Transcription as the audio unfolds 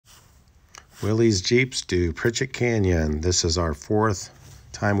Willys Jeeps do Pritchett Canyon. This is our fourth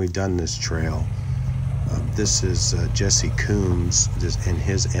time we've done this trail. This is Jesse Coombs in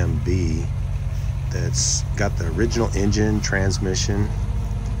his MB that's got the original engine, transmission.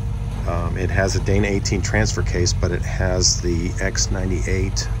 It has a Dana 18 transfer case, but it has the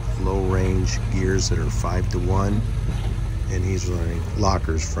X98 low range gears that are 5-to-1, and he's running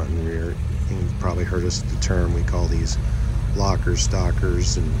lockers front and rear. You've probably heard us the term, we call these lockers,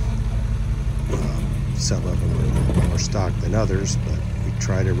 stockers, and some of them are a little more stock than others, but we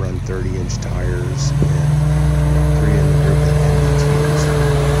try to run 30-inch tires and 3 in the group that NDTs.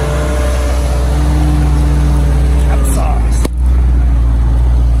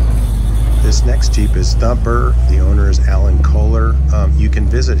 This next Jeep is Thumper. The owner is Alan Koller. You can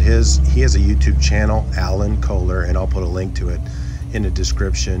visit he has a YouTube channel, Alan Koller, and I'll put a link to it in the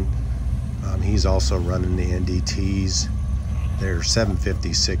description. He's also running the NDTs. They're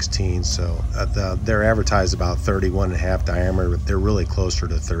 750/16, so they're advertised about 31.5 diameter, but they're really closer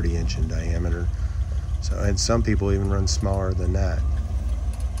to 30-inch in diameter. So, and some people even run smaller than that.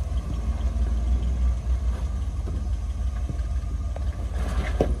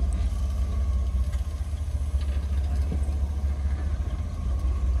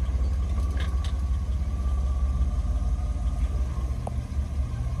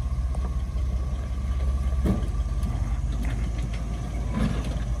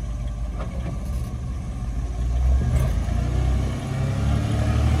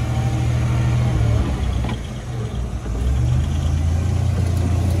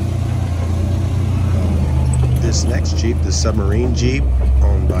 This next Jeep, the Submarine Jeep,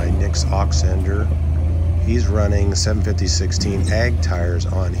 owned by Nick's Oxender, he's running 750/16 ag tires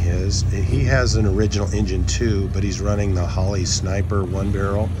on his. He has an original engine too, but he's running the Holly Sniper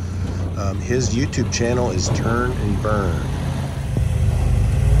 1-barrel. His YouTube channel is Turn and Burn.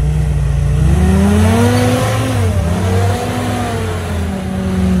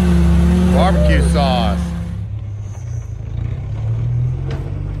 Barbecue sauce.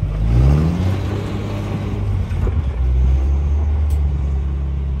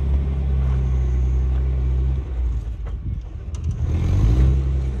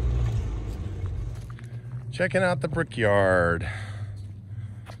 Checking out the brickyard.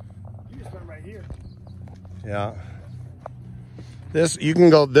 You just went right here. Yeah. You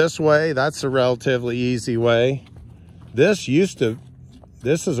can go this way. That's a relatively easy way. This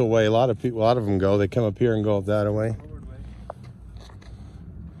is a way a lot of them go. They come up here and go up that way.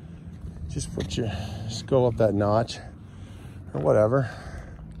 Just go up that notch or whatever.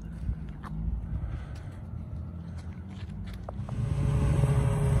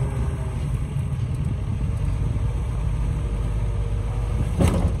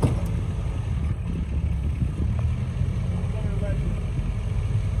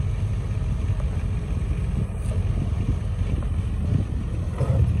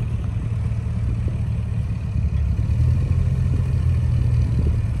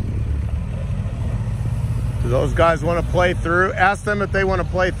 Those guys want to play through? Ask them if they want to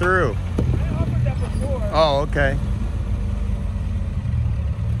play through. I offered that before. Oh, okay.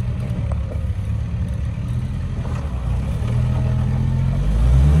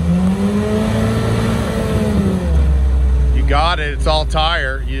 You got it. It's all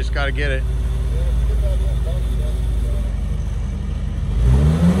tire. You just got to get it.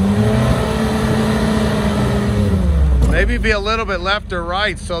 Maybe be a little bit left or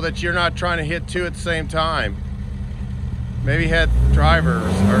right so that you're not trying to hit two at the same time. Maybe head driver or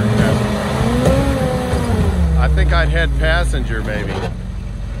passenger. I think I'd head passenger maybe.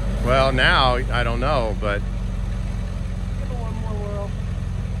 Well, now, I don't know, but. Give it one more whirl.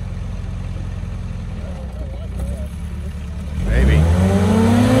 Maybe.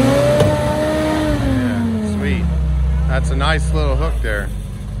 Yeah, sweet. That's a nice little hook there.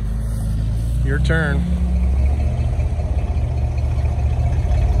 Your turn.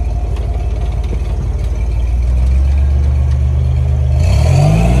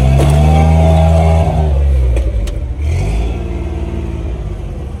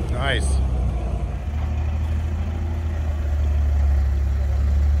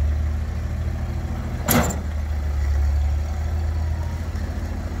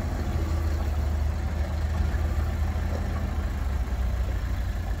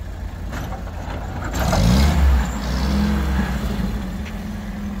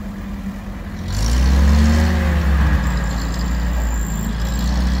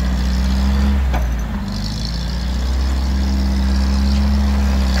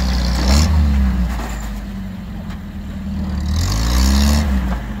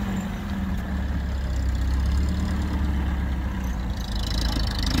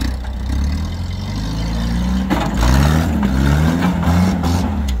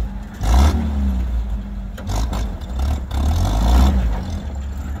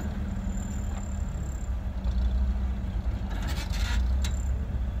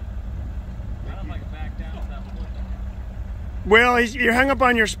 Will, you're hung up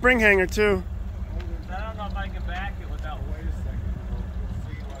on your spring hanger too. I don't know if I can back it without. Wait a second. We'll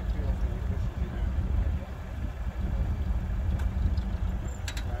see what feels when you push it down.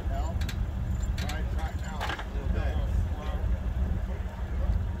 That help? Try now a little bit.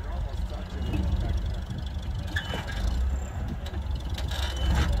 You're almost touching it back there.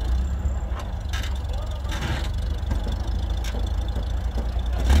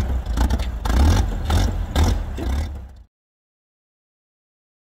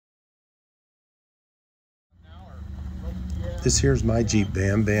 This here's my Jeep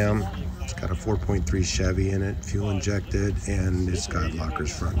Bam Bam. It's got a 4.3 Chevy in it, fuel injected, and it's got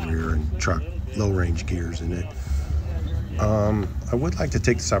lockers front and rear and truck low range gears in it. I would like to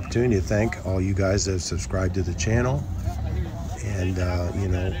take this opportunity to thank all you guys that have subscribed to the channel. And, you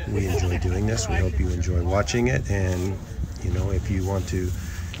know, we enjoy doing this. We hope you enjoy watching it. And, you know, if you want to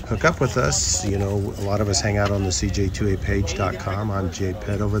hook up with us, you know, a lot of us hang out on the cj2apage.com. I'm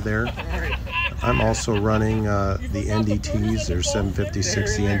JPET over there. I'm also running the NDTs. There's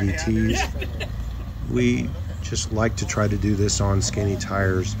 750/60 NDTs. We just like to try to do this on skinny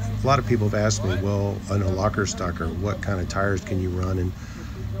tires. A lot of people have asked me, well, on a locker stocker, what kind of tires can you run? And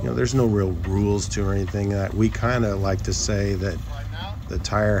you know, there's no real rules to or anything. That we kind of like to say that the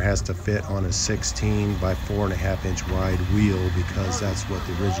tire has to fit on a 16 by 4.5 inch wide wheel, because that's what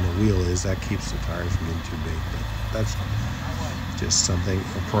the original wheel is. That keeps the tires from getting too big. But that's just something,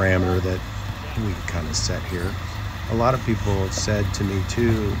 a parameter that we kind of set here. A lot of people have said to me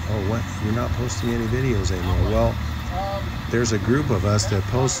too, oh, what, you're not posting any videos anymore. Well, there's a group of us that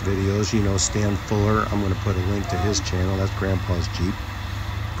post videos. You know, Stan Fuller, I'm going to put a link to his channel. That's Grandpa's Jeep.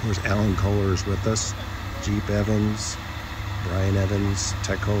 Of course, Alan Koller is with us. Jeep Evans, Brian Evans,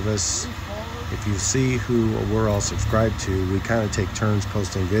 Techhovis. If you see who we're all subscribed to, we kind of take turns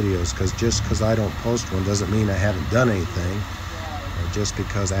posting videos, because just because I don't post one doesn't mean I haven't done anything. Or just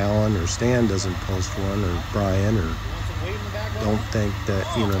because Alan or Stan doesn't post one, or Brian, or don't think that,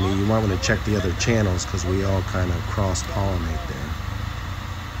 you know what I mean, you might want to check the other channels, because we all kind of cross-pollinate there.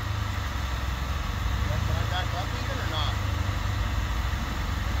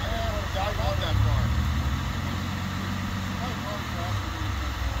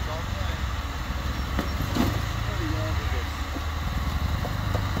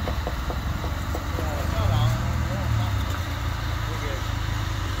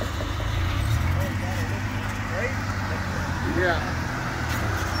 Yeah.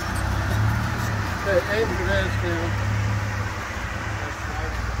 Hey, aim for this, man.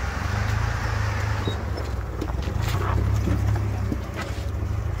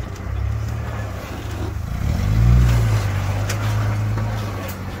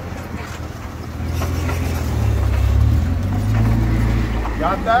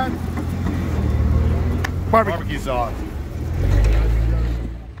 Got that? Barbecue sauce.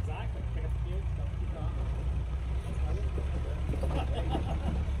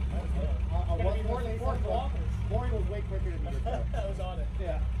 Pouring was way quicker than you did. I was on it.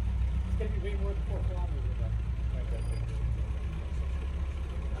 Yeah. It's going to be way more than 4 kilometers.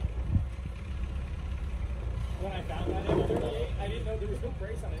 When I found that in 38, I didn't know there was no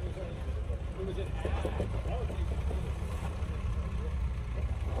brace on it. It was an ad.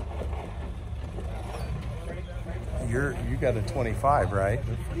 You got a 25, right?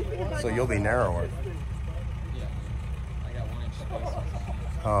 So you'll be narrower. Yeah. I got 1 inch space.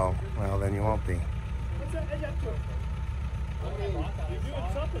 Oh, well then you won't be.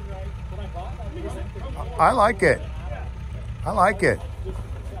 I like it. I like it.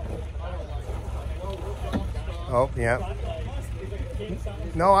 Oh, yeah.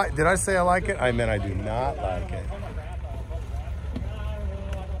 No, did I say I like it? I meant I do not like it.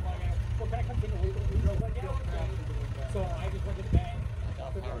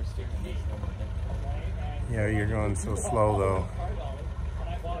 Yeah, you're going so slow though.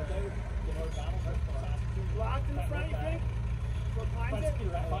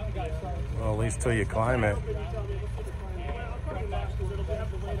 Well, at least till you climb it.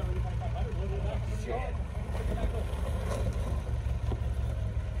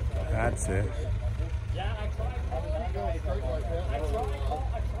 That's it.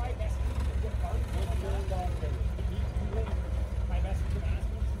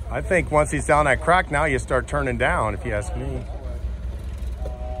 I think once he's down that crack, now you start turning down, if you ask me.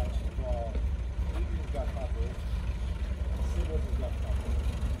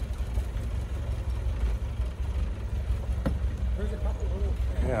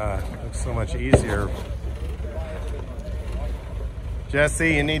 Yeah, looks so much easier.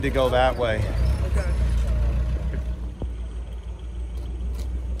 Jesse, you need to go that way.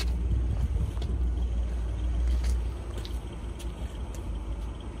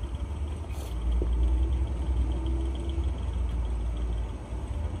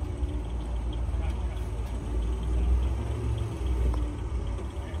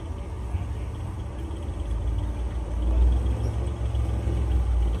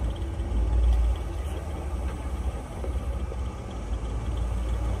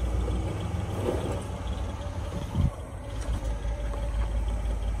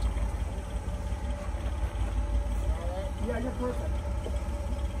 you're perfect.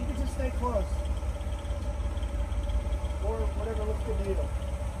 You can just stay close. Or whatever looks good to you.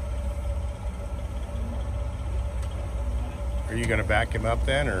 Are you gonna back him up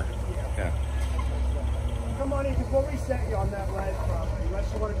then, or? Yeah. Come on in, because we'll reset you on that ledge probably,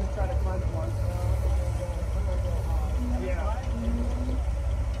 unless you want to just try to climb it once. Yeah.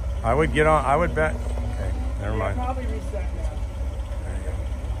 I would get on, I would bet. Okay, never mind. Probably reset now. There you go.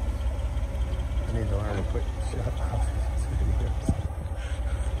 I need to learn to put shut up.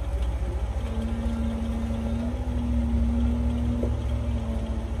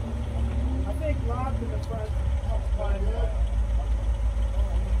 I think locked in the front helps climb it.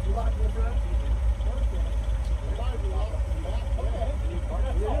 You locked in the front?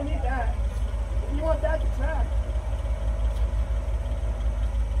 You don't need that. You want that to track.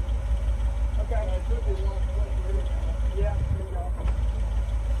 Okay. Yeah, there you go.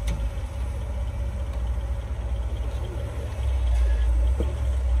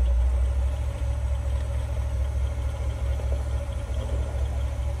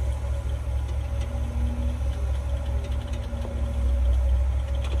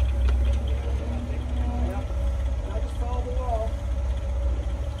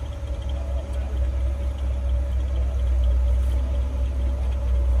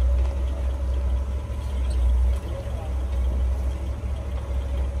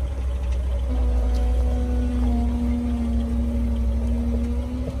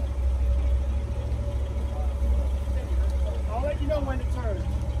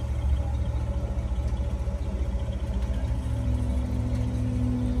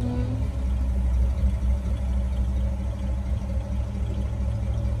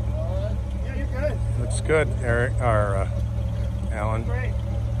 Good, Eric, or Alan. Great.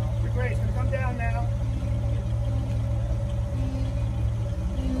 You're great. It's going to come down now.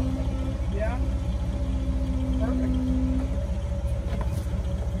 Yeah? Perfect.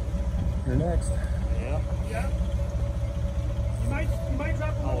 You're next. Yeah. Yeah? You might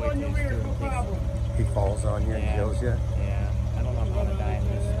drop a little on your rear, no problem. He falls on you and kills you. Yeah. I don't know if I'm going to die in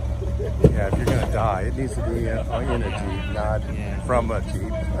this. Yeah, if you're going to die, it needs to be in a Jeep, not from a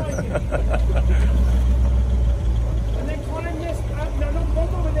Jeep. And then climb this. No, don't go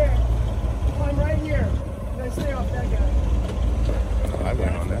over there. Climb right here. And then stay off that guy. I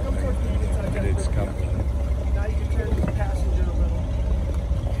went on that thing. But it's coming. Now you can turn to the passenger a little.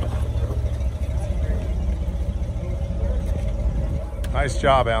 Nice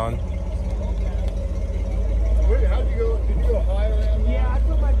job, Alan. Wait, how'd you go? Did you go higher around? Yeah, I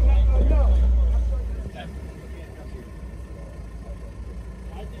put my no.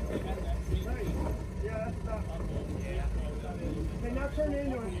 Yeah, that's tough. Okay, now turn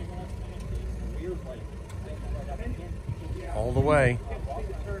into it. All the way.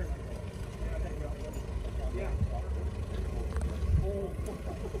 Yeah.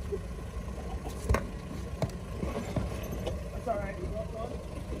 That's all right.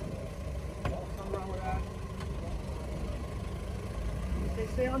 Something wrong with that. Okay,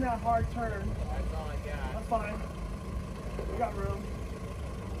 stay on that hard turn. That's all I got. That's fine. We got room.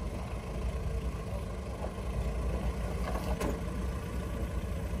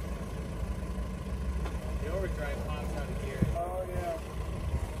 The overdrive pops out of gear. Oh, yeah.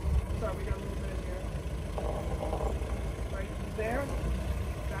 Sorry, we got a little bit here. Right there.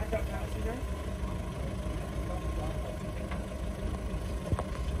 Back up, passenger.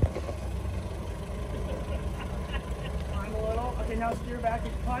 Climb a little. Okay, now steer back.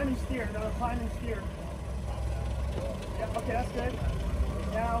 Climb and steer. No, climb and steer. Yeah, okay, that's good.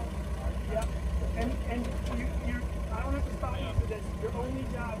 Now, yeah. And you I don't have to stop you for this. Your only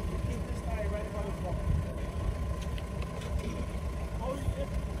job is to keep this tire right in front of the wall.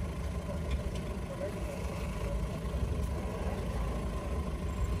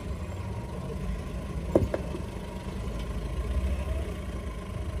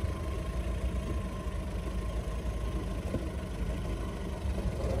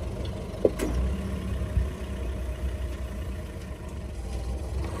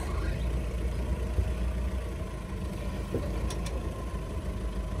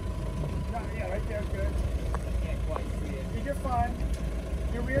 Yeah, right there, good. Can't quite see it. You're fine.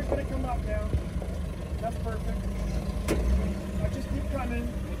 Your rear's gonna come up now. That's perfect. Just keep coming.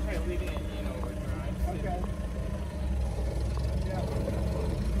 Try to leave it in overdrive. Okay. Yeah.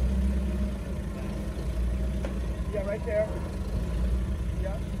 Yeah, right there.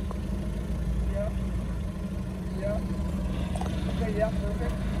 Yeah. Yeah. Yeah. Okay, yeah,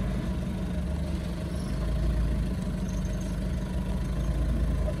 perfect.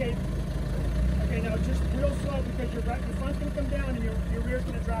 Okay. Okay, now just real slow because your front's going to come down and your rear's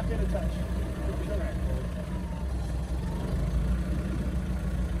going to drop in a touch. Correct.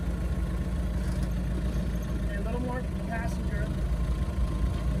 passenger.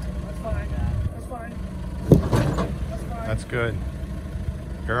 That's fine. That's fine. That's fine. That's good.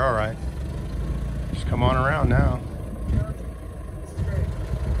 You're all right. Just come on around now. This is great.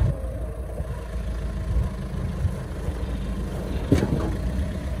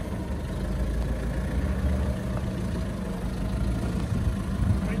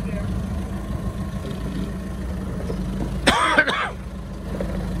 Right there.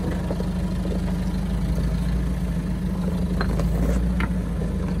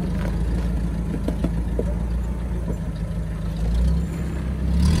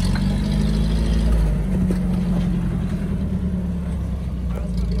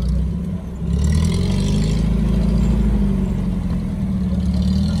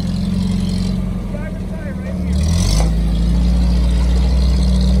 Driver's side right here.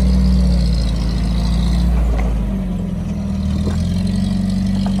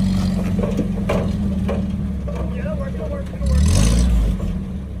 Yeah, that'll work, that'll work, that'll work.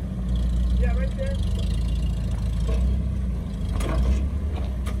 Yeah, right there.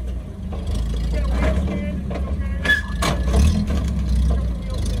 You got a wheel stand, okay? Got the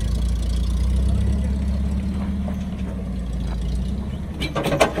wheel stand.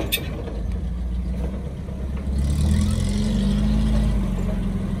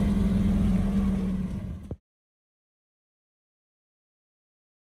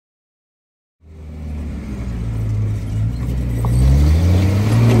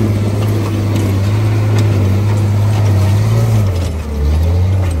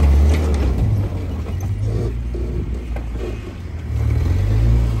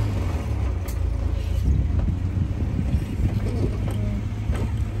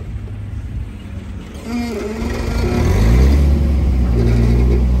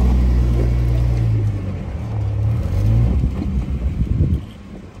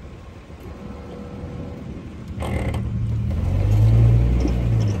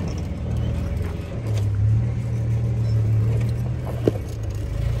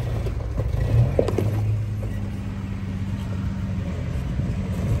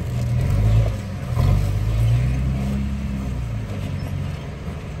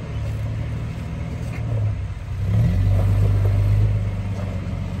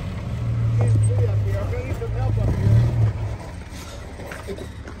 Can't see up here. I'm gonna need some help up here.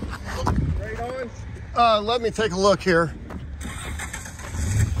 Right on. Let me take a look here.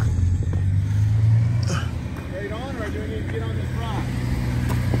 Right on, or do I need to get on this rock?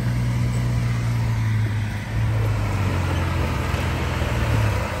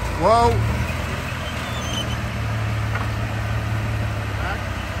 Whoa. Back?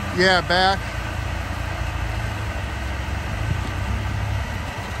 Yeah, back.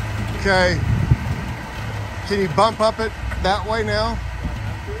 Okay. Can you bump up it that way now?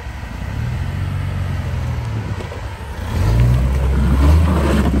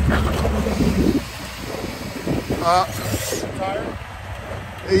 Tire?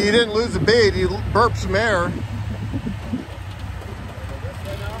 You didn't lose the bead. You burped some air. This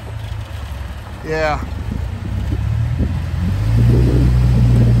way now? Yeah.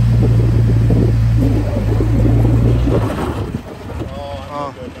 Oh,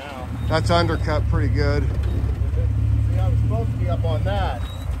 I'm good now. That's undercut pretty good. See, I was supposed to be up on that.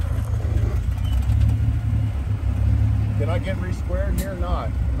 Can I get re-squared here or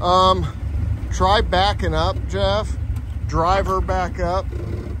not? Try backing up, Jeff. Drive her back up.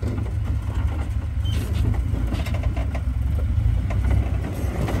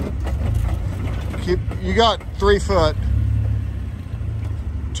 You got 3 foot.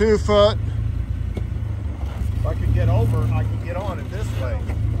 2 foot. If I could get over, I could get on it this way.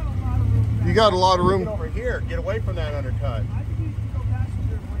 You got a lot of Get room. over here. Get away from that undercut. I think you should go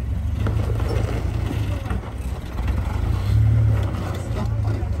passenger way down.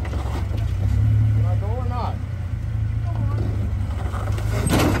 Can I go or not?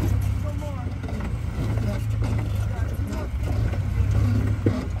 Come on.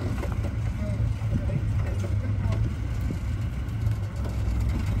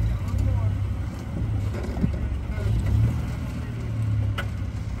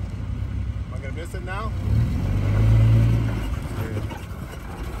 Am I gonna miss it now?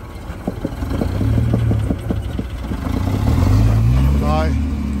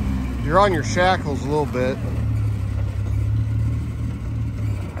 You're on your shackles a little bit.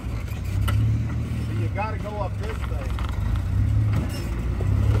 So you gotta go up this thing.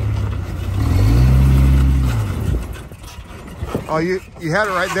 Oh, you had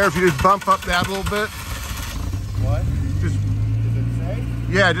it right there. If you just bump up that a little bit. What? Just, Does it say?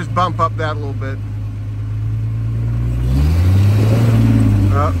 yeah, just bump up that a little bit.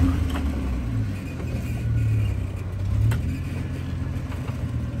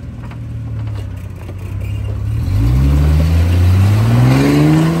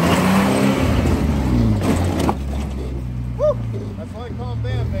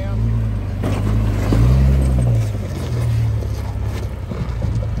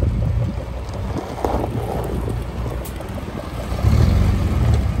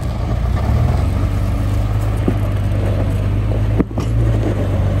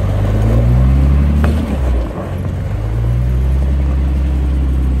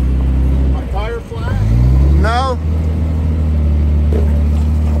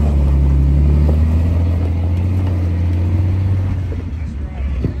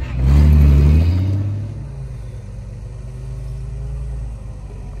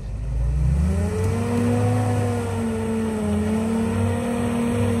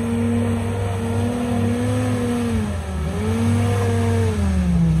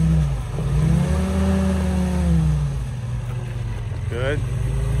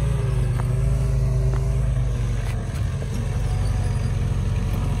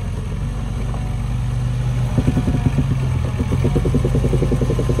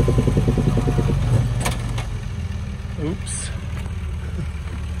 Oops.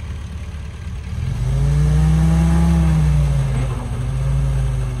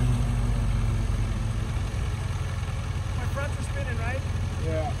 My fronts are spinning, right?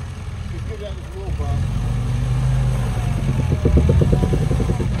 Yeah. Just give that a little bump.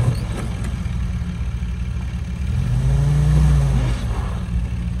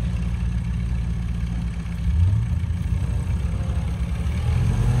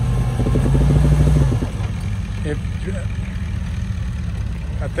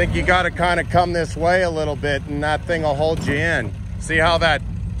 I think you got to kind of come this way a little bit and that thing will hold you in. See how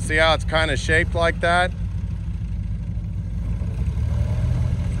it's kind of shaped like that?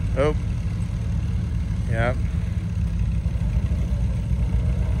 Oh. Yeah.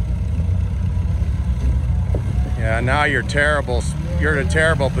 Yeah, now you're terrible. You're in a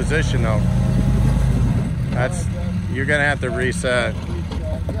terrible position though. You're gonna have to reset.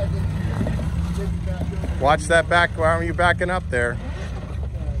 Watch that back. Why are you backing up there?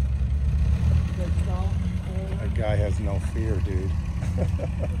 That guy has no fear, dude. I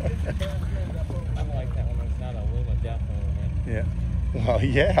like that one. It's not a Luma definitely. Yeah. Well,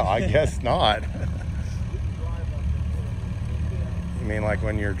 yeah, I guess not. You mean like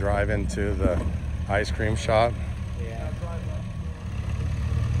when you're driving to the ice cream shop? Yeah.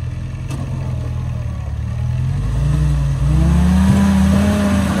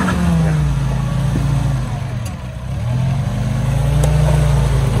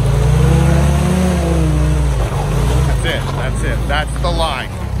 That's it. That's the line.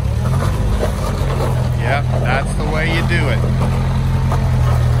 Yep, that's the way you do it.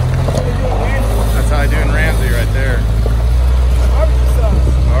 That's how I do in Ramsey right there.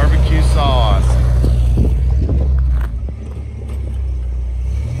 Barbecue sauce.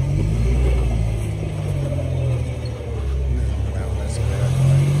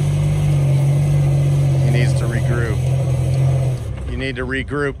 He needs to regroup. You need to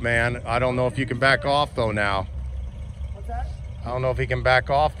regroup, man. I don't know if you can back off though now. What's that? I don't know if he can back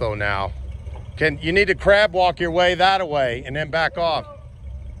off though now. You need to crab walk your way that way and then back off.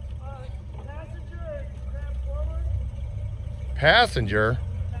 Passenger, grab forward. Passenger?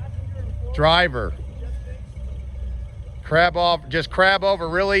 Passenger and forward. Driver. Crab off, just crab over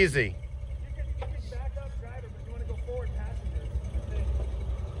real easy. You can back up driver, but you want to go forward passenger. I think.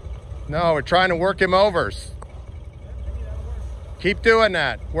 No, we're trying to work him over. Keep doing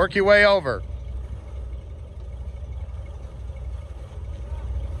that. Work your way over.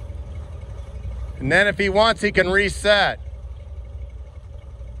 And then if he wants, he can reset.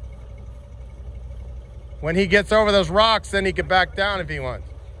 When he gets over those rocks, then he can back down if he wants.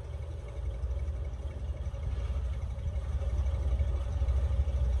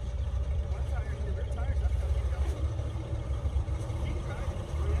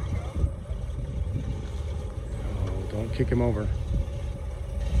 Oh, don't kick him over.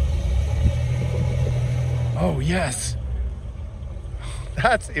 Oh, yes.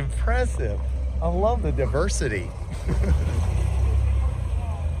 That's impressive. I love the diversity.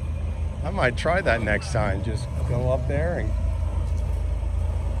 I might try that next time. Just go up there and...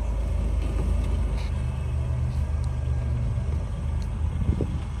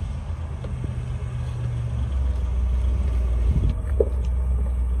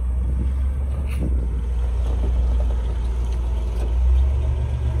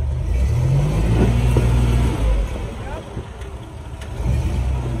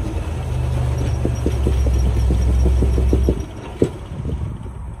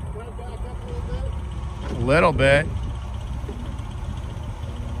 little bit.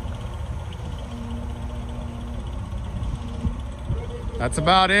 That's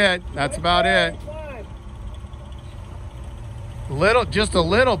about it. That's about it. Just a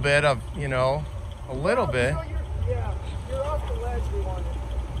little bit of, you know, a little bit. Yeah, you're off the ledge we wanted.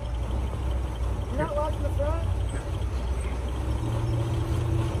 You're not locked in the front?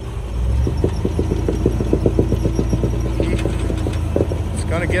 It's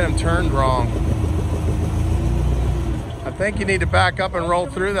gonna get him turned wrong. I think you need to back up and roll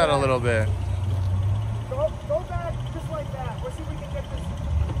through that a little bit. Go back just like that. Let's see if we can get this.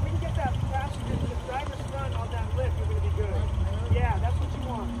 If we can get that passenger to the driver's front on that lip, you're gonna be good. Yeah, that's what you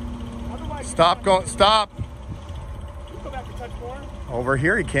want. Otherwise, Stop going. Stop. You go back a touch more. Over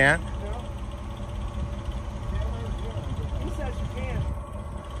here he can't. No. He says you can.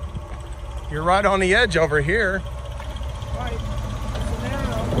 You're right on the edge over here. Right. So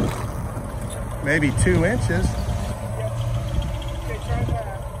narrow. Maybe 2 inches. Okay, try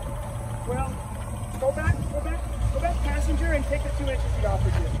that. Well, go back passenger and take the 2 inches he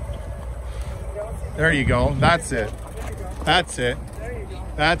offered you. Yeah, let's see. There you go. That's it. That's it. There you go.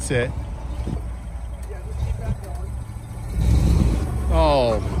 That's it. Yeah, just keep that going.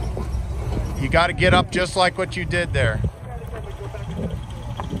 Oh, you got to get up just like what you did there.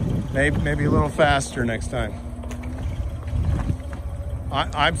 Maybe a little faster next time.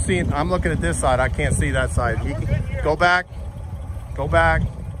 I'm looking at this side. I can't see that side. You can, go back, back,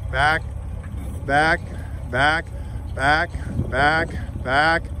 back, back, back, back,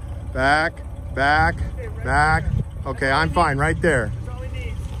 back, back, back. Okay, I'm fine right there. That's all he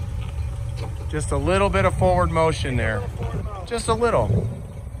needs. Just a little bit of forward motion there. Just a little.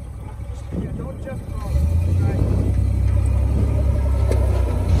 Yeah, don't just follow.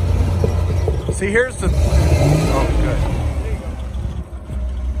 Right. See, here's the. Oh, good.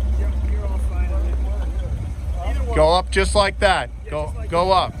 You're all fine. Either one. Go up just like that.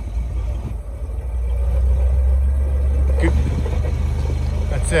 Go up. Good.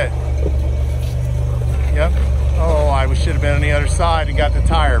 That's it. Yep. Oh, I should have been on the other side and got the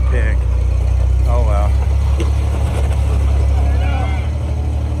tire pig. Oh well.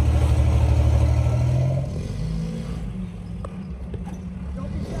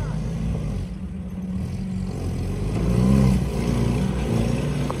 Don't be shy.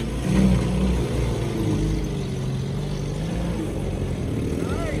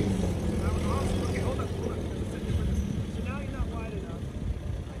 Nice. That was awesome. Okay, hold on. So now you're not wide enough.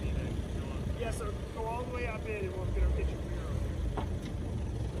 Yeah, so go all the way up in and we'll get your finger over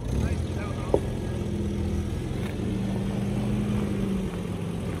there. Nice. That was awesome.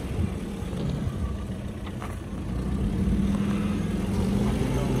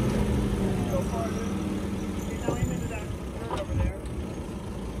 Go farther. Okay, now aim into that curve over there.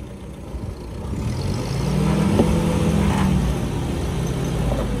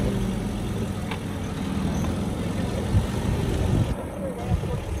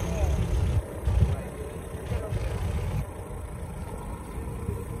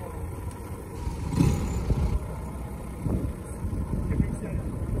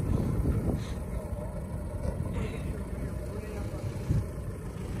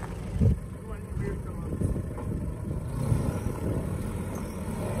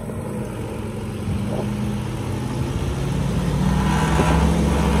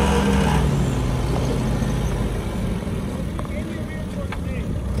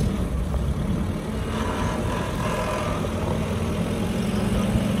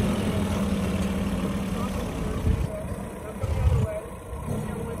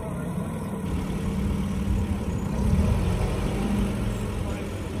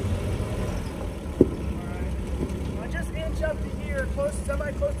 Up to here,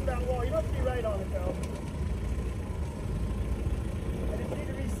 semi-close to that wall. You don't have to be right on it though. I just need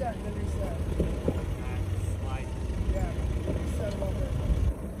to reset and then reset. Slide. Yeah, reset a little bit.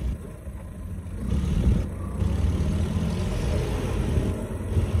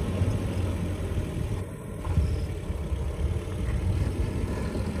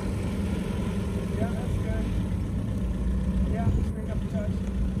 Yeah, that's good. Yeah, just bring up the touch.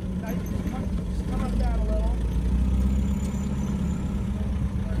 Now you can just come up that a little.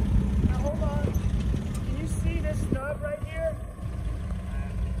 Hold on. Can you see this nub right here?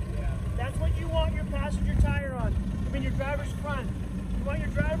 Yeah. That's what you want your passenger tire on. I mean your driver's front. You want your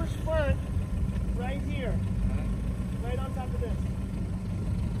driver's front right here. Right on top of this.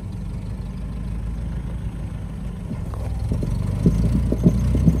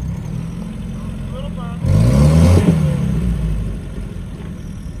 A little bump.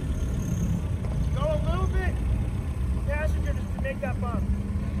 Go a little bit passenger just to make that bump.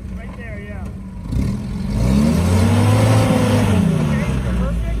 Right there, yeah. Okay,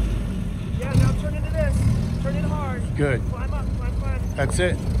 perfect. Yeah, now turn into this. Turn it hard. Good. Climb up, climb. That's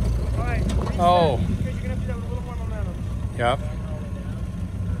it. All right. Reset, Oh. because you're gonna have to do that with a little more momentum. Yep.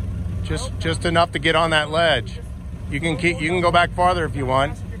 Just enough to get on that ledge. You can go back farther if you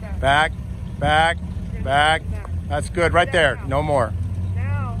want. Back. That's good right there. No more.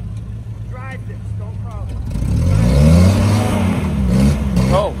 Now, drive this. Don't problem.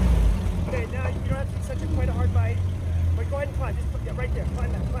 Oh. Okay, now you don't have to be such quite a hard bite. But go ahead and climb. Just put that right there.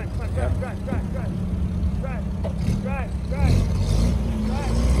 Climb that. Climb. Yep. Drive.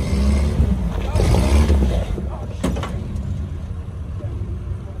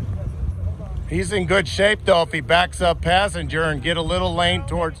 He's in good shape though if he backs up passenger and get a little lane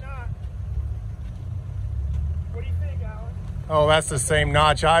towards. What do you think, Alan? Oh, that's the same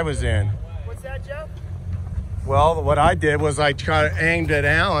notch I was in. What's that, Jeff? Well, what I did was I aimed at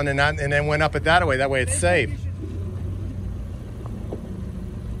Alan and then went up it that way. That way it's safe.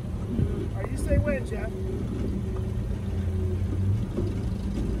 Are you say when, Jeff?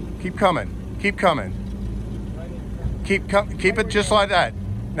 Keep coming. Keep coming. Keep it just like that.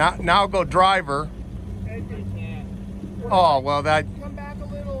 Now go driver. Oh, well, that, Come back a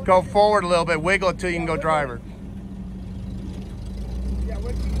little. go forward a little bit, wiggle it till you can go driver. Yeah,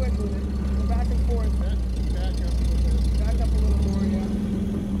 we'll keep wiggling it. Go back and forth. Back up a little more, yeah.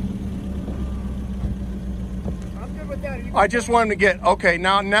 I'm good with that. I just want him to get, okay,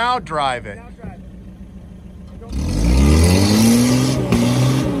 now drive it. Now drive it.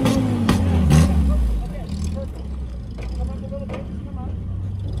 Okay, perfect. Come up a little bit. Just come up.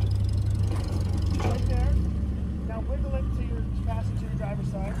 Right there. Now wiggle it to your passenger driver's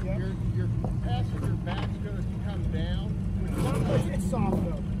side. Yeah. Your passenger back's gonna come down. It's soft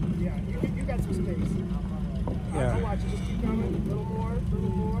though. Yeah, you got some space. Yeah. I'll watch it. Just keep coming. A little more, a little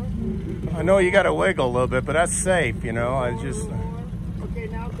more. I know you got to wiggle a little bit, but that's safe, you know. I just. Okay,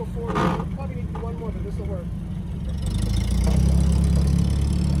 now go forward. You probably need to do one more, but this will work.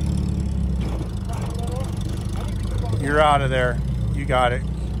 You're out of there. You got it.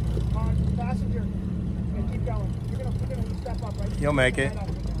 Passenger, and keep going. You're gonna step up, right? You'll make it.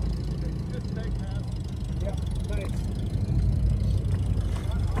 Yeah, nice.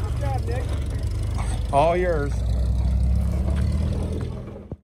 Good job, Nick. All yours.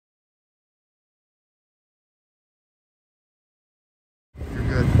 You're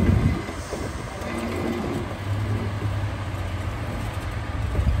good.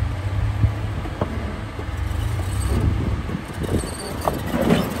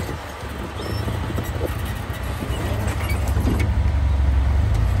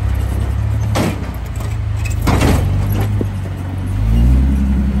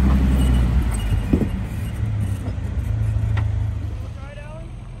 Right, Alan?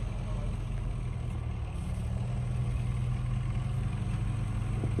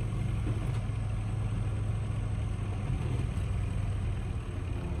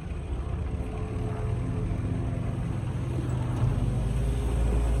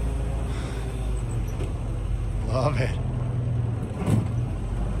 Love it.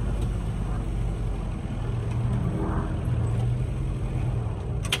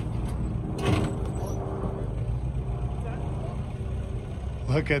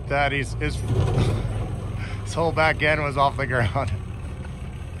 Look at that. His whole back end was off the ground.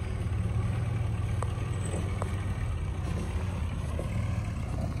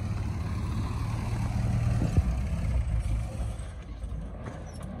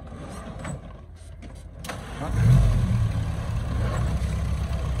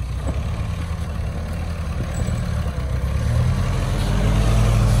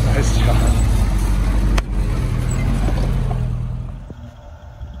 Nice job.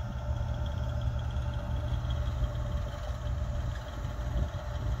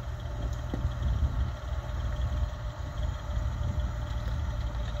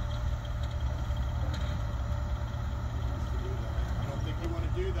 I don't think you want to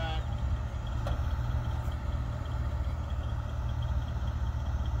do that.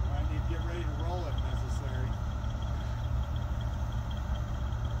 You might need to get ready to roll if necessary.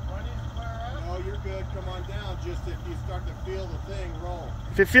 No, you're good. Come on down. Just if you start to feel the thing, roll.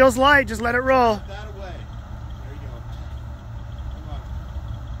 If it feels light, just let it roll. Put that away. There you go. Come on.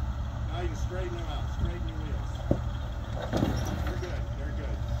 Now you can straighten them out. Straighten your wheels. You're good. They're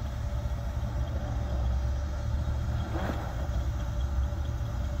good.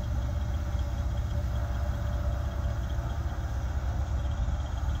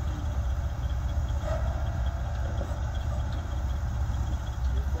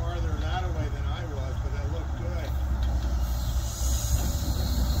 You're farther that away than I was, but that looked good.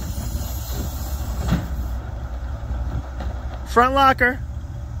 Front locker.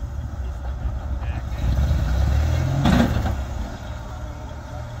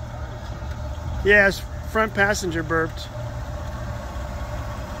 Yeah, his front passenger burped.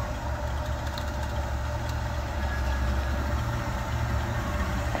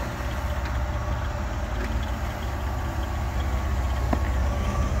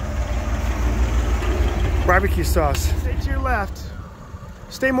 Barbecue sauce. Stay to your left.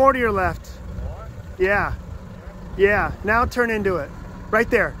 Stay more to your left. Yeah. Yeah. Now turn into it. Right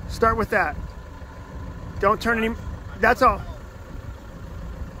there. Start with that. Don't turn any. That's all.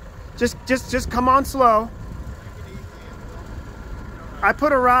 Just come on slow. I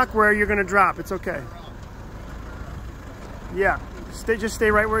put a rock where you're gonna drop. It's okay. Yeah. Just stay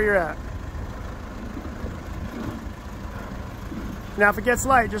right where you're at. Now if it gets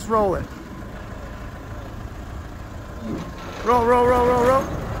light, just roll it. Roll, roll, roll, roll, roll.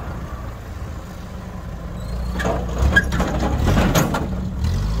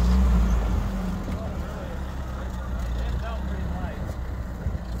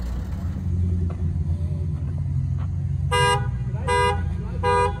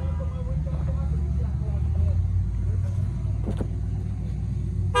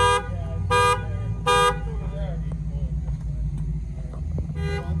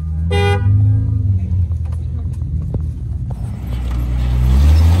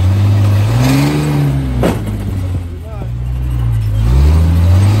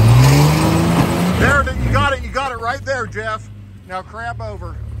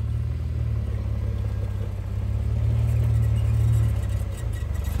 over.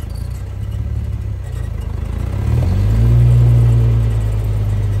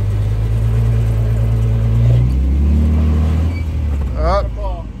 Up.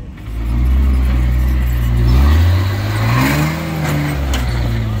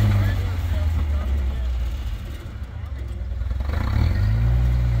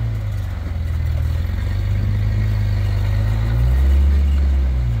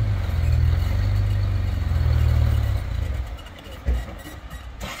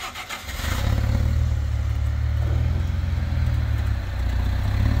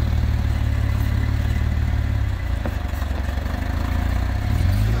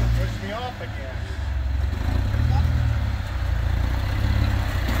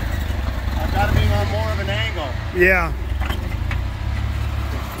 Yeah.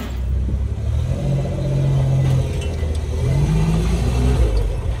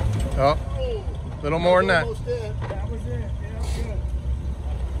 Oh, a little more than that. That was it. Yeah,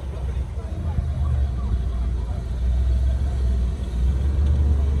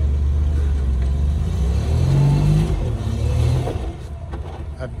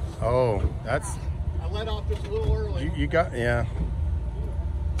 good. Oh, that's. I let off just a little early. You got, yeah.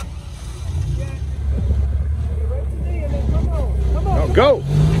 Oh, go.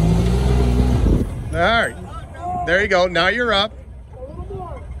 All right. There you go. Now you're up.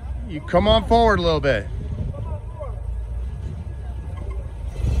 You come on forward a little bit.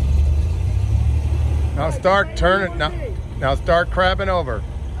 Now start turning. Now start crabbing over.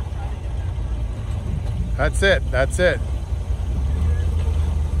 That's it. That's it.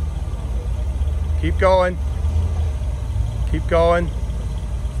 Keep going. Keep going.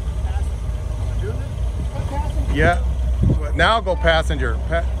 Yeah. Now go passenger,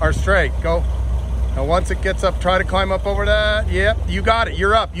 or straight, go. Now once it gets up, try to climb up over that. Yep, you got it,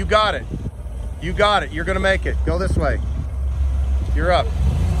 you're up, you got it. You got it, you're gonna make it. Go this way. You're up.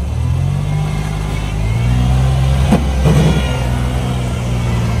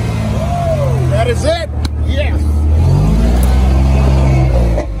 That is it, yes.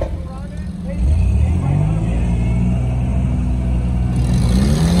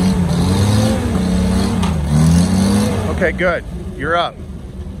 Okay, good. You're up.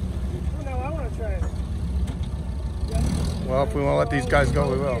 No, I want to try it. Well, if we won't let these guys go,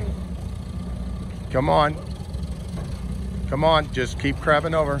 we will. Come on. Come on, just keep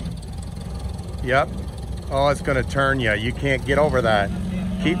crabbing over. Yep. Oh, it's gonna turn you. You can't get over that.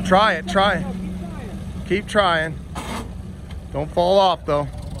 Keep trying, try. Keep trying. Don't fall off though.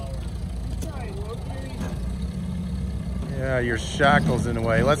 Yeah, your shackle's in the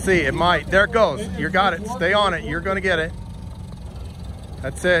way. Let's see, it might. There it goes. You got it. Stay on it. You're gonna get it.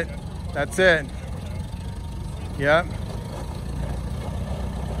 That's it. That's it. Yep.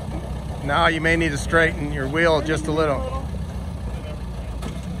 Now you may need to straighten your wheel just a little.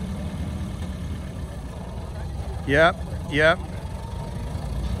 Yep. Yep.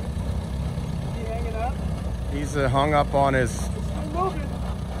 He's hung up on his.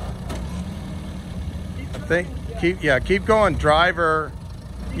 I think. Keep going, driver.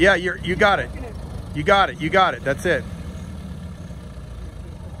 Yeah, you got it. You got it. You got it. That's it.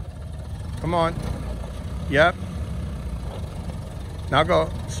 Come on. Yep. Now go.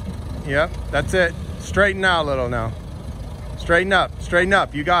 Yep. That's it. Straighten out a little now. Straighten up. Straighten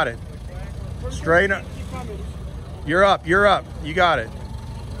up. You got it. Straighten up. You're up. You're up. You got it.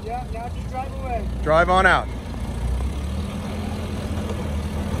 Yeah. Now just drive away. Drive on out.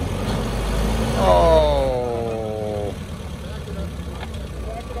 Oh.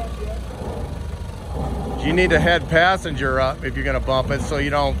 You need to head passenger up if you're going to bump it so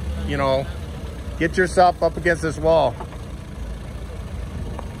you don't, you know, get yourself up against this wall.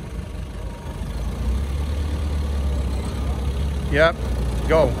 Yep.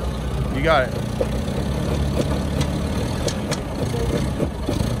 Go. You got it.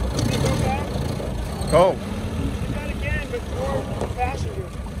 Go. Do that again, but more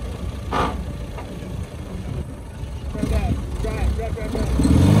passengers. Try that. Drive.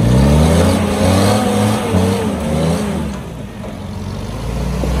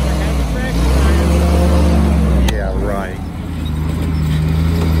 Yeah, right.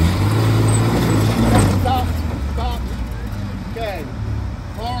 Stop. Okay.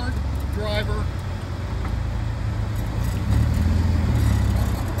 Hard driver.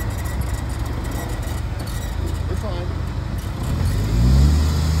 We're fine.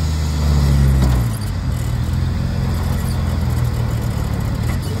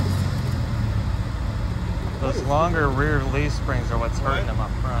 Those longer rear leaf springs are what's hurting them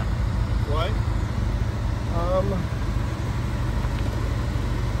up front. What?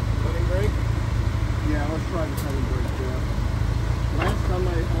 try the cutting brake, Jeff. Last time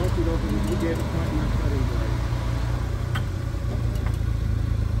I altered over, he gave a cut in the cutting brake.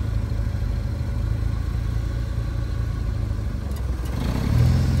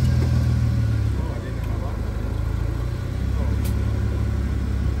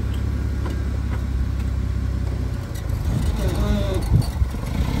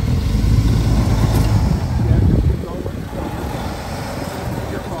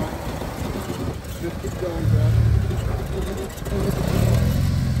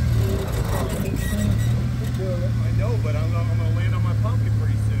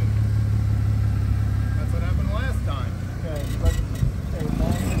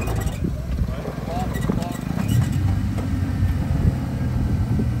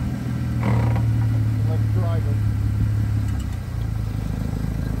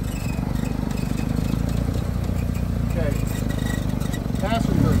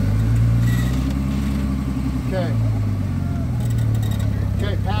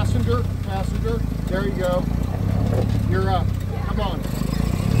 Passenger, there you go. You're up. Come on.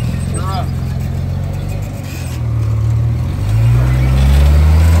 You're up.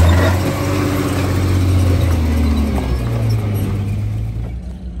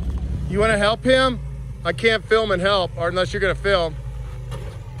 You want to help him? I can't film and help, or unless you're going to film.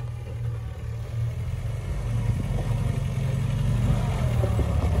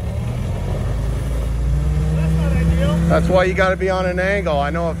 That's why you got to be on an angle. I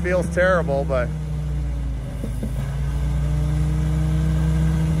know it feels terrible, but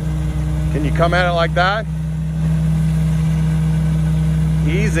can you come at it like that?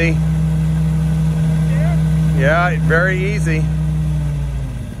 Easy. Yeah, very easy.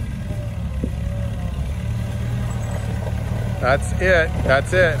 That's it.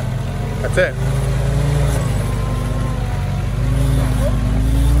 That's it. That's it.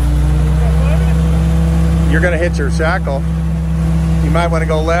 You're gonna hit your shackle. You might want to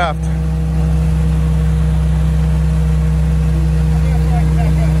go left.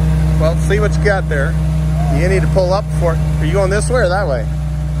 Well, see what you got there. You need to pull up for it. Are you going this way or that way?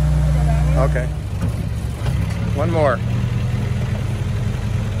 Okay. One more.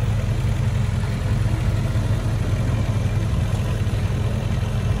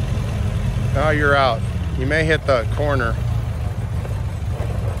 Now you're out. You may hit the corner.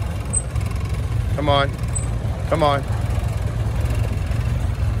 Come on. Come on.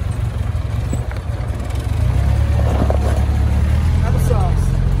 Applesauce.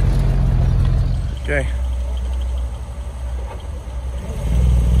 Okay.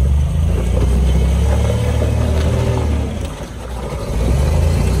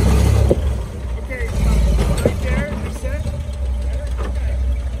 Okay, right there, reset.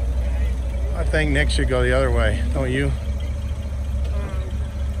 I think Nick should go the other way, don't you?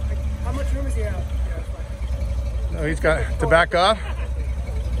 How much room does he have? No, he's got to back up.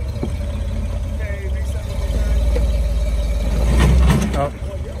 Okay, reset one more time. Oh,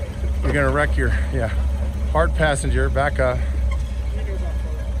 you're gonna wreck your, yeah. Hard passenger, back up.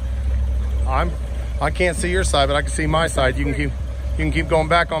 I can't see your side, but I can see my side. You can keep going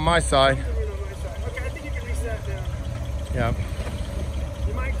back on my side. Okay, I think you can reset down. Yeah.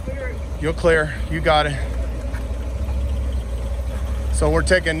 You might clear it. You'll clear. You got it. So we're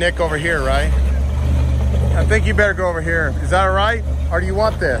taking Nick over here, right? I think you better go over here. Is that all right? Or do you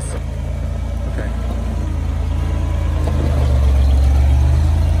want this? Okay.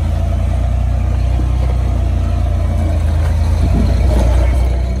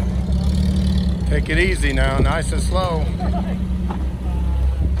 Take it easy now, nice and slow.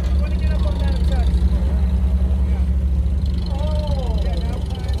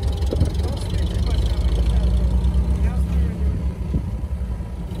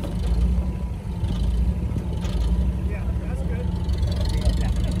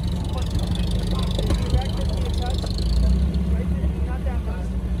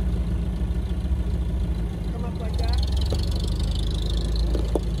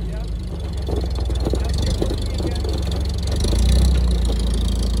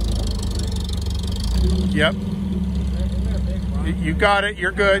 Yep. You got it.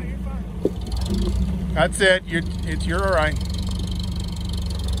 You're good. That's it. You're all right.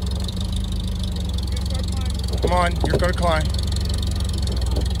 Come on. You're going to climb.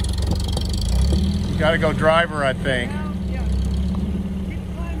 You got to go driver, I think. Yeah. Keep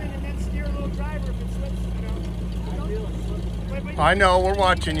climbing and then steer a little driver if it slips, you know. I know. We're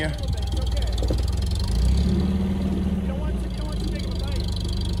watching you.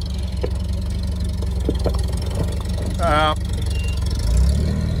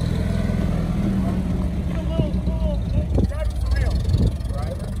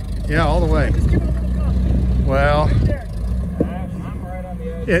 Yeah, all the way. Just give it a little bump. Well, Right there. I'm right on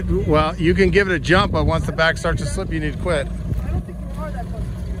the edge. well, you can give it a jump, but once the back starts to slip, you need to quit. I don't think you are that close to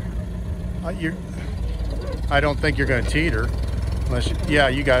the steering. I don't think you're going to teeter. Unless you, yeah,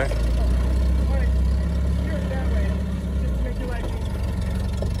 you got it. All right, steer it that way, just to make your life easier.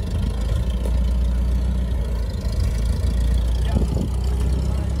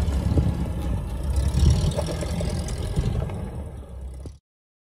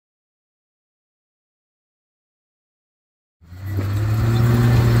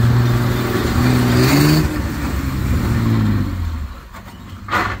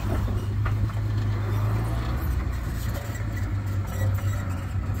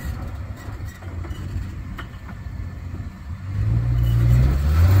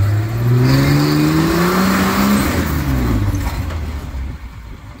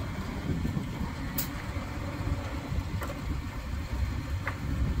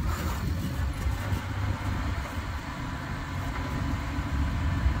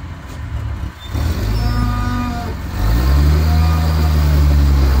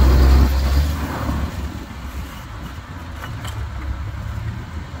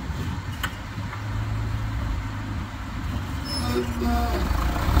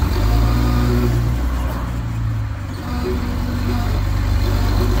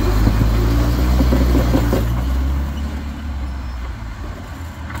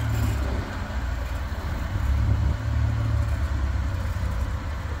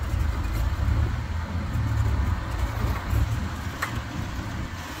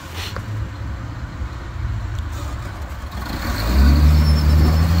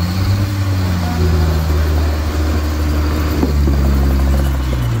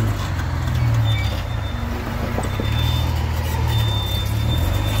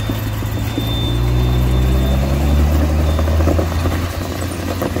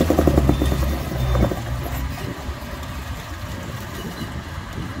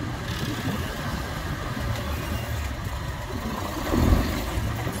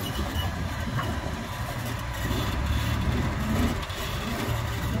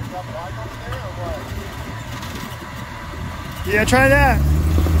 Yeah, try that.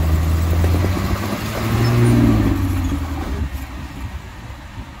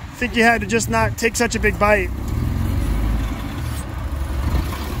 I think you had to just not take such a big bite.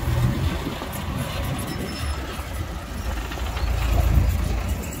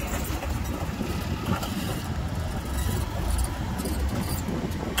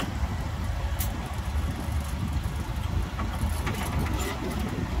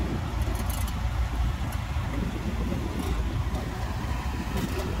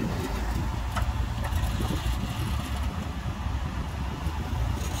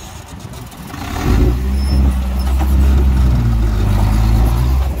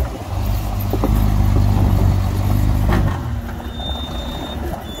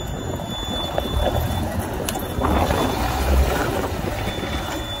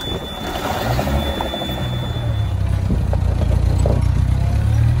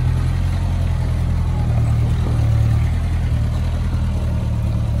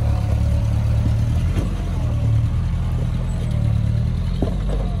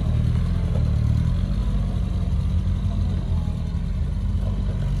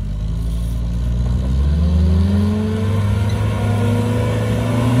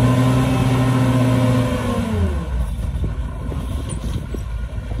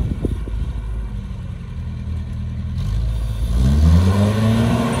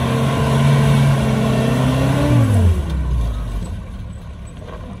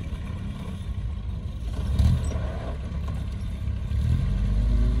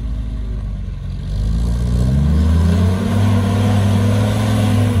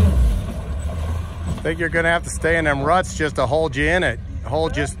 I think you're gonna have to stay in them ruts just to hold you in it.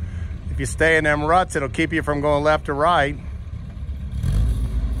 If you stay in them ruts, it'll keep you from going left to right.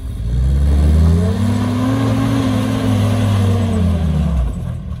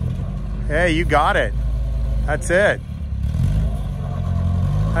 Hey, you got it. That's it.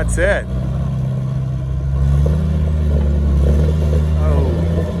 That's it. Oh.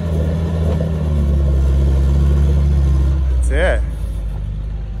 That's it.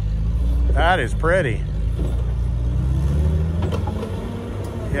 That is pretty.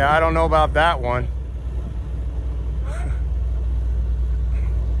 Yeah, I don't know about that one.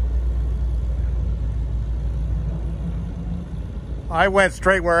 I went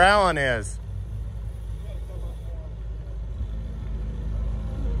straight where Alan is.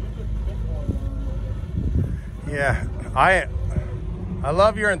 Yeah, I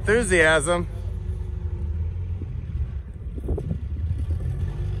love your enthusiasm.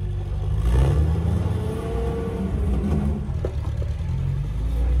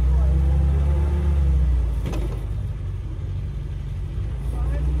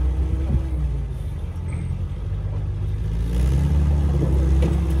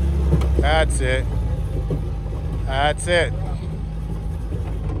 That's it. That's it.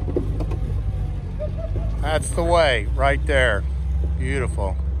 That's the way right there.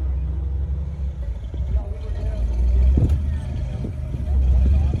 Beautiful.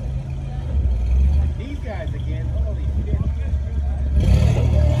 These guys again. Holy shit.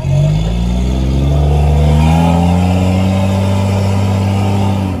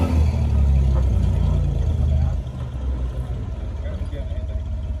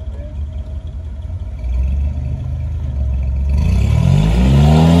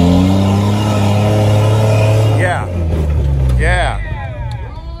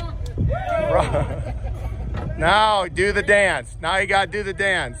 Now do the dance. Now you gotta do the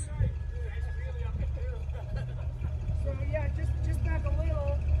dance. So yeah, just back a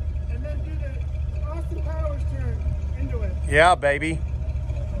little, and then do the Austin Powers turn into it. Yeah, baby.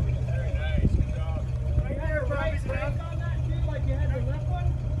 Very nice. Good job. Right there, probably enough. Like you had the left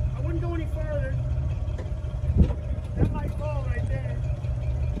one? I wouldn't go any farther. That might fall right there.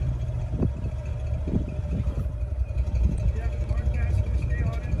 Yeah, the hard passenger, stay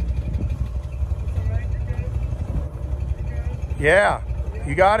on it. It's all right, you're good. You're good. Yeah,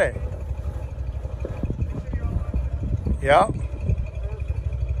 you got it. Make sure you're all on it. Yeah.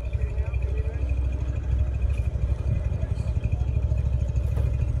 Okay, now, can you ready?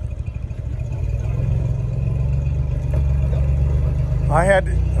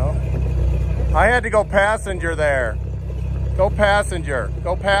 I had to go passenger there. Go passenger.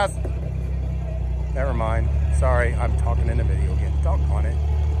 Go pass. Never mind. Sorry, I'm talking in the video again. Talk on it.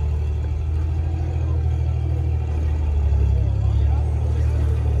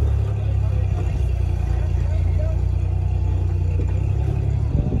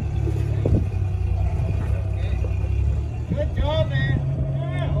 Good job, man.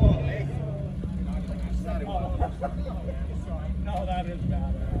 No, that is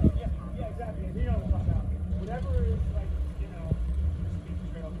bad. Yeah, exactly. You know what I'm talking about. Whatever is like, you know, speed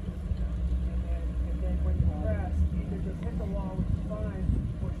trail. And then when you press, either just hit the wall, which is fine,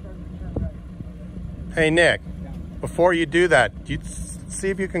 or start to turn right. Hey, Nick, before you do that, you see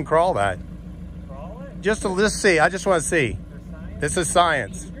if you can crawl that. Crawl it? Just to see. I just want to see. This is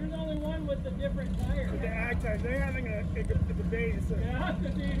science. You're the only one with the different tires. With the ag tires, they're having a debate. It's Yeah,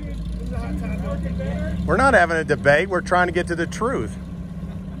 this is a hot time. We're not having a debate. We're trying to get to the truth.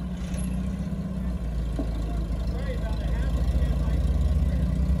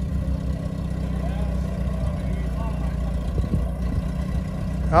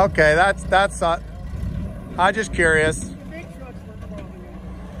 Okay, that's I'm just curious. The big trucks were crawling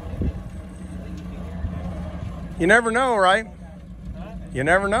in. You never know, right? You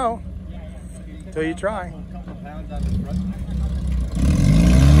never know till you try.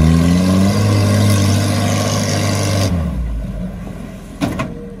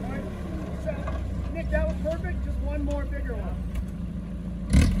 Nick, that was perfect. Just one more bigger one.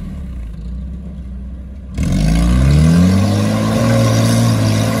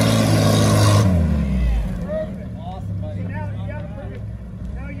 Perfect. Awesome, buddy. So now, yeah, perfect.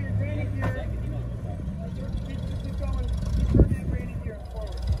 Now you're grading gear. Keep going. Keep turning your grading gear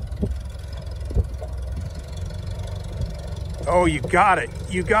forward. Oh, you got it.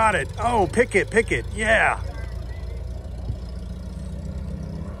 You got it. Oh, pick it. Pick it. Yeah.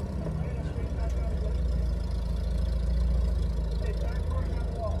 Okay, time for that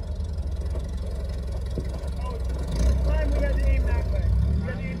wall. Oh, time we had to aim that way.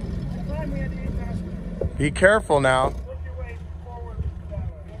 Time we had to aim past it. Be careful now. Work your way forward that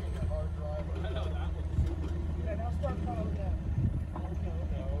way. Yeah, now start following that.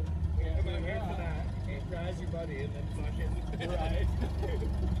 Qwaaazy buddy, and then fucking right.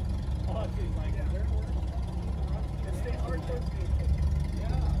 Austin's like, And stay hard towards me.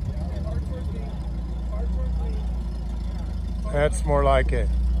 Stay hard towards me. Hard towards me. That's more like it.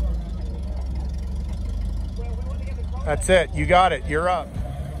 Well, we want to get the cross. That's it. You got it. You're up.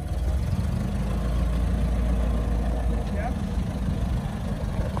 Yeah.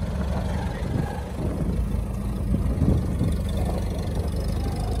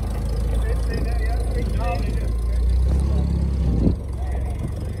 Say that, yeah. Take the aim. Climb a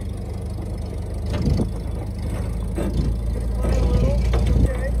little.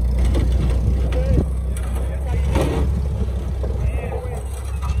 Okay. Good. That's how you do it. Yeah, wait.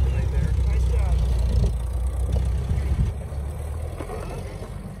 Right there. Nice job.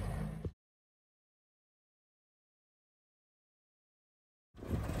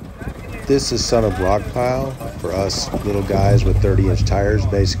 This is son of Rockpile for us little guys with 30-inch tires.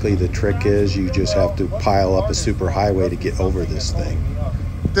 Basically, the trick is you just have to pile up a super highway to get over this thing.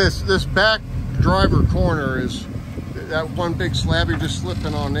 This back driver corner is that one big slab, you're just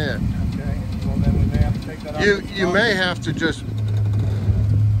slipping on it. Okay. Well, then we may have to take that off. You may have to just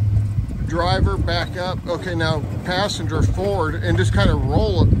driver back up. Okay, now passenger forward and just kind of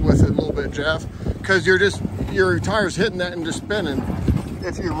roll it with it a little bit, Jeff, because your tire's hitting that and just spinning.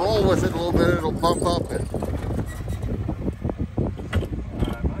 If you roll with it a little bit, it'll bump up it.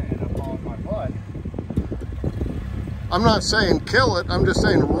 I might end up falling my butt. I'm not saying kill it, I'm just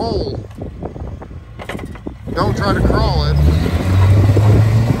saying roll. Don't try to crawl it.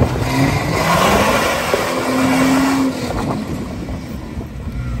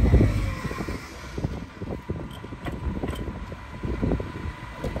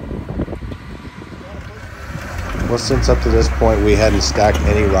 Well, since up to this point we hadn't stacked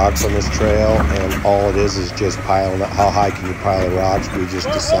any rocks on this trail, and all it is just piling up. How high can you pile the rocks? We just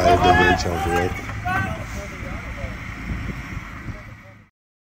decided to reach over it.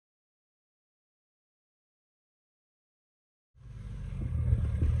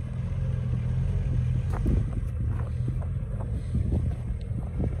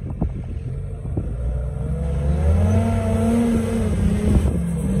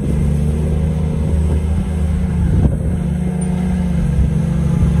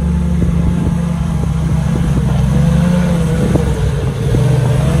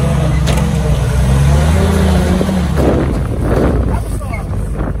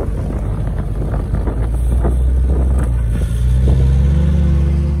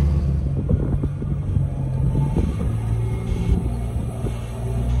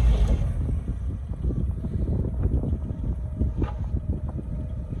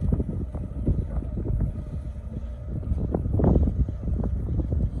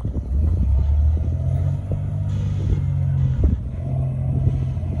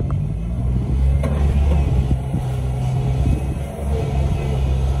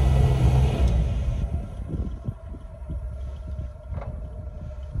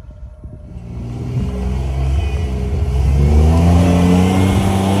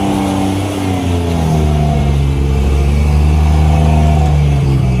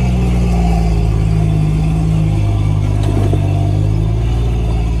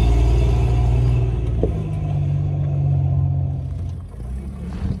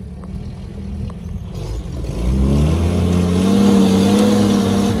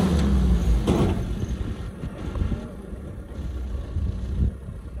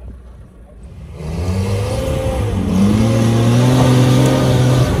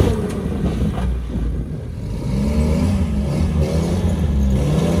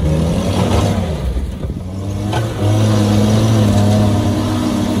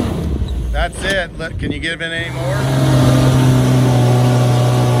 That's it. Can you give it any more?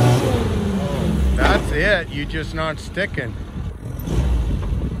 That's it. You just not sticking.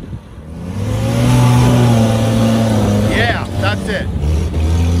 Yeah, that's it.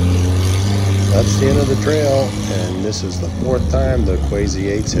 That's the end of the trail, and this is the 4th time the Qwaaazy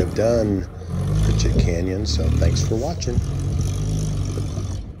 8s have done Pritchett Canyon, so thanks for watching.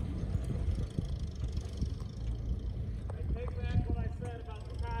 I take back what I said about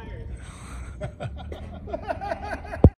the tires.